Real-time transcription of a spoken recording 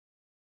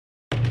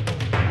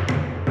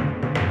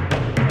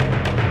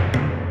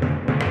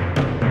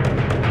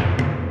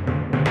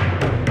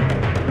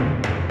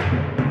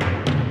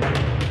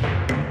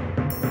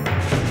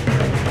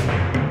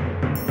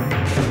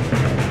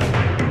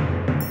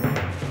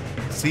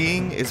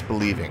Seeing is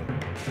believing.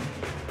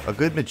 A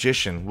good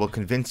magician will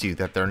convince you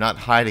that they're not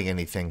hiding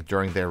anything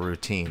during their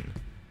routine,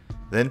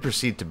 then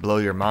proceed to blow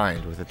your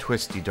mind with a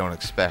twist you don't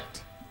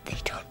expect. They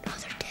don't know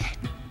they're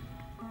dead.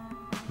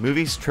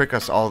 Movies trick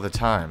us all the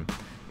time.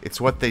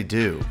 It's what they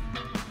do.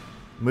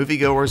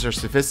 Moviegoers are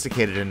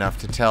sophisticated enough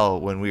to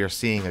tell when we are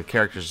seeing a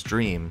character's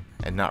dream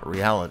and not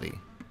reality.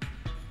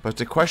 But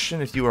to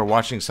question if you are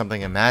watching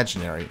something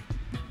imaginary,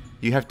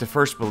 you have to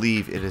first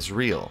believe it is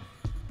real.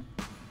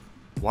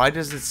 Why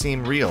does it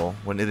seem real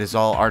when it is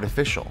all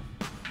artificial?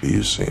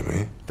 You see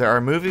me? There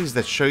are movies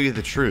that show you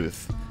the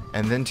truth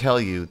and then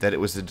tell you that it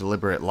was a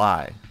deliberate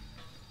lie.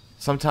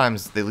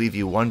 Sometimes they leave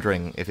you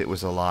wondering if it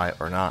was a lie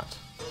or not.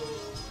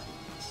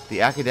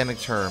 The academic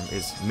term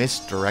is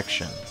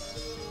misdirection,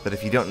 but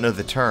if you don't know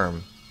the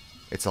term,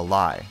 it's a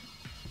lie.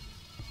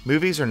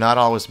 Movies are not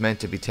always meant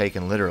to be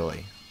taken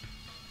literally,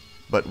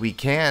 but we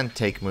can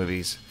take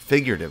movies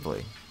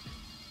figuratively.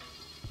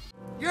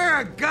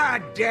 You're a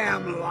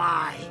goddamn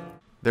lie!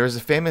 There is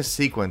a famous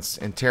sequence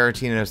in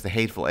Tarantino's The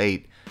Hateful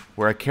Eight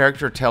where a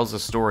character tells a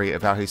story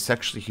of how he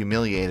sexually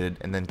humiliated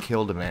and then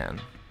killed a man.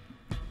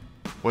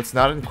 What's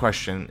not in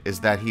question is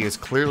that he is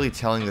clearly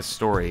telling the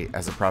story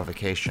as a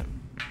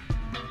provocation.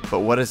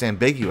 But what is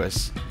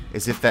ambiguous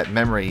is if that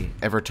memory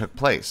ever took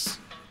place.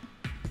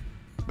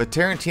 But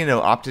Tarantino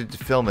opted to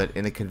film it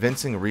in a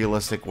convincing,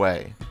 realistic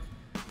way.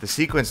 The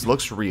sequence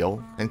looks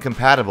real and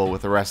compatible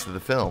with the rest of the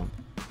film.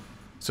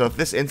 So if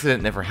this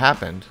incident never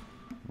happened,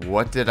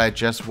 what did I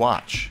just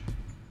watch?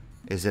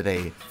 Is it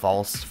a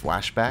false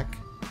flashback?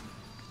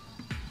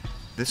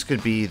 This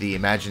could be the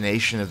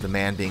imagination of the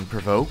man being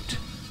provoked,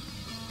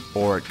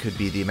 or it could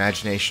be the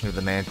imagination of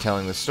the man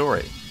telling the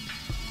story.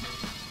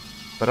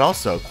 But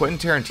also, Quentin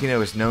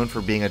Tarantino is known for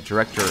being a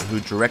director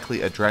who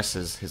directly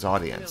addresses his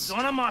audience.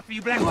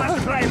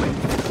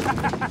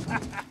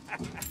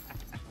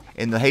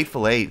 In The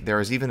Hateful Eight, there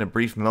is even a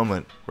brief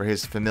moment where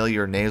his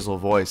familiar nasal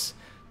voice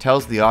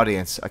tells the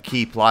audience a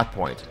key plot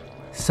point.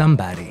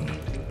 Somebody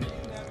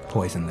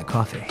poisoned the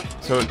coffee.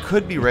 So it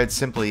could be read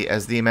simply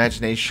as the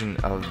imagination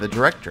of the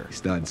director. You're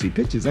starting to see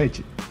pictures, ain't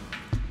you?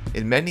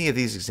 In many of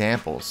these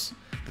examples,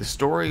 the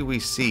story we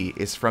see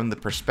is from the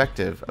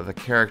perspective of a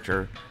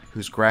character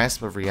whose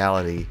grasp of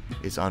reality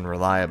is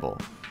unreliable.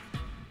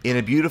 In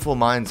A Beautiful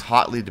Mind's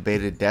hotly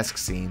debated desk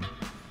scene,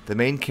 the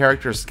main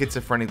character's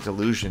schizophrenic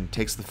delusion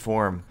takes the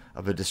form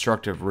of a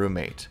destructive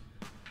roommate.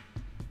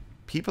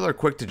 People are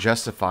quick to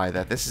justify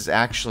that this is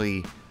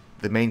actually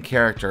the main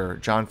character,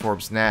 John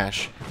Forbes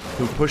Nash,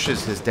 who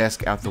pushes his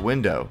desk out the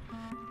window,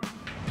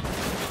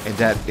 and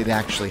that it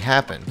actually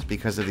happened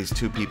because of these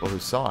two people who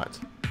saw it.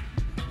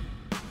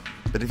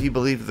 But if you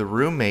believe the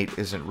roommate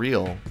isn't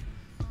real,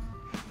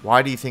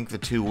 why do you think the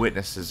two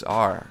witnesses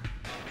are?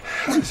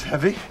 It's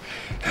heavy.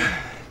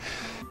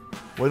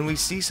 When we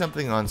see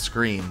something on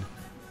screen,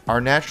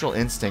 our natural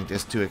instinct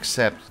is to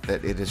accept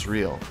that it is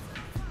real.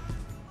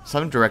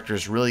 Some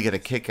directors really get a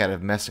kick out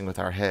of messing with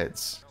our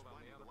heads.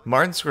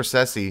 Martin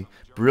Scorsese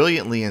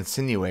brilliantly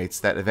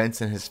insinuates that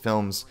events in his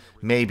films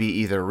may be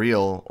either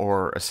real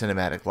or a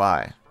cinematic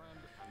lie.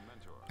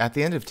 At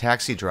the end of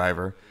Taxi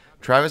Driver,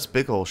 Travis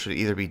Bickle should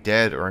either be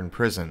dead or in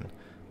prison,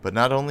 but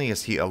not only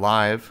is he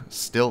alive,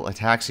 still a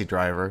taxi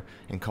driver,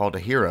 and called a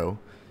hero,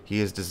 he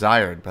is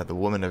desired by the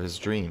woman of his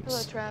dreams.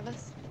 Hello,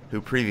 Travis. Who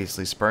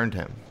previously spurned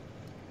him.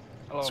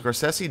 Hello.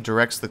 Scorsese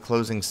directs the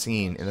closing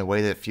scene in a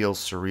way that feels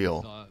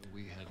surreal.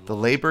 The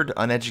labored,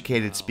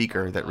 uneducated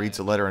speaker that reads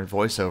a letter in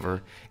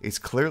voiceover is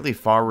clearly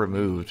far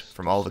removed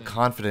from all the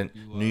confident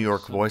New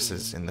York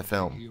voices in the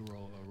film.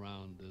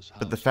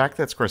 But the fact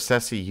that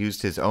Scorsese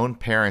used his own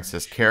parents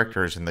as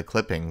characters in the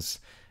clippings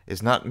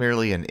is not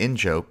merely an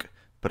in-joke,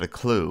 but a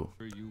clue.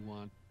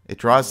 It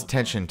draws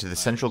attention to the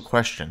central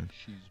question,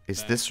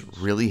 is this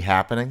really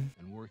happening?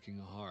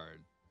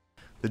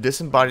 The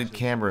disembodied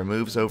camera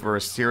moves over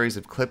a series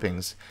of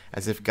clippings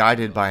as if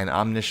guided by an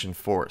omniscient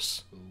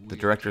force, the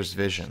director's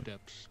vision.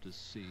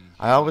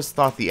 I always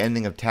thought the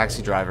ending of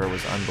Taxi Driver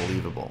was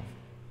unbelievable.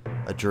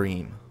 A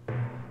dream.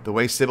 The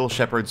way Sybil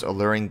Shepherd's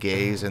alluring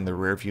gaze in the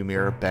rearview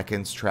mirror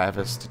beckons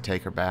Travis to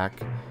take her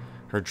back.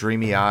 Her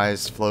dreamy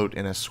eyes float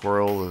in a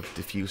swirl of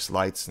diffuse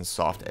lights and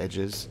soft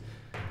edges,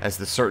 as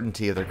the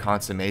certainty of their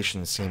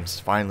consummation seems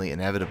finally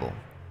inevitable.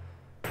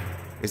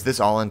 Is this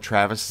all in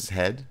Travis's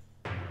head?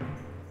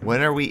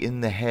 When are we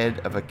in the head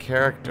of a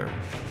character?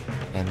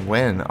 And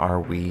when are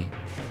we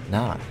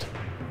not?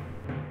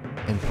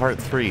 In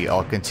part 3,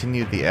 I'll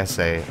continue the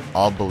essay,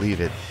 I'll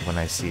Believe It When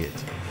I See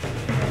It.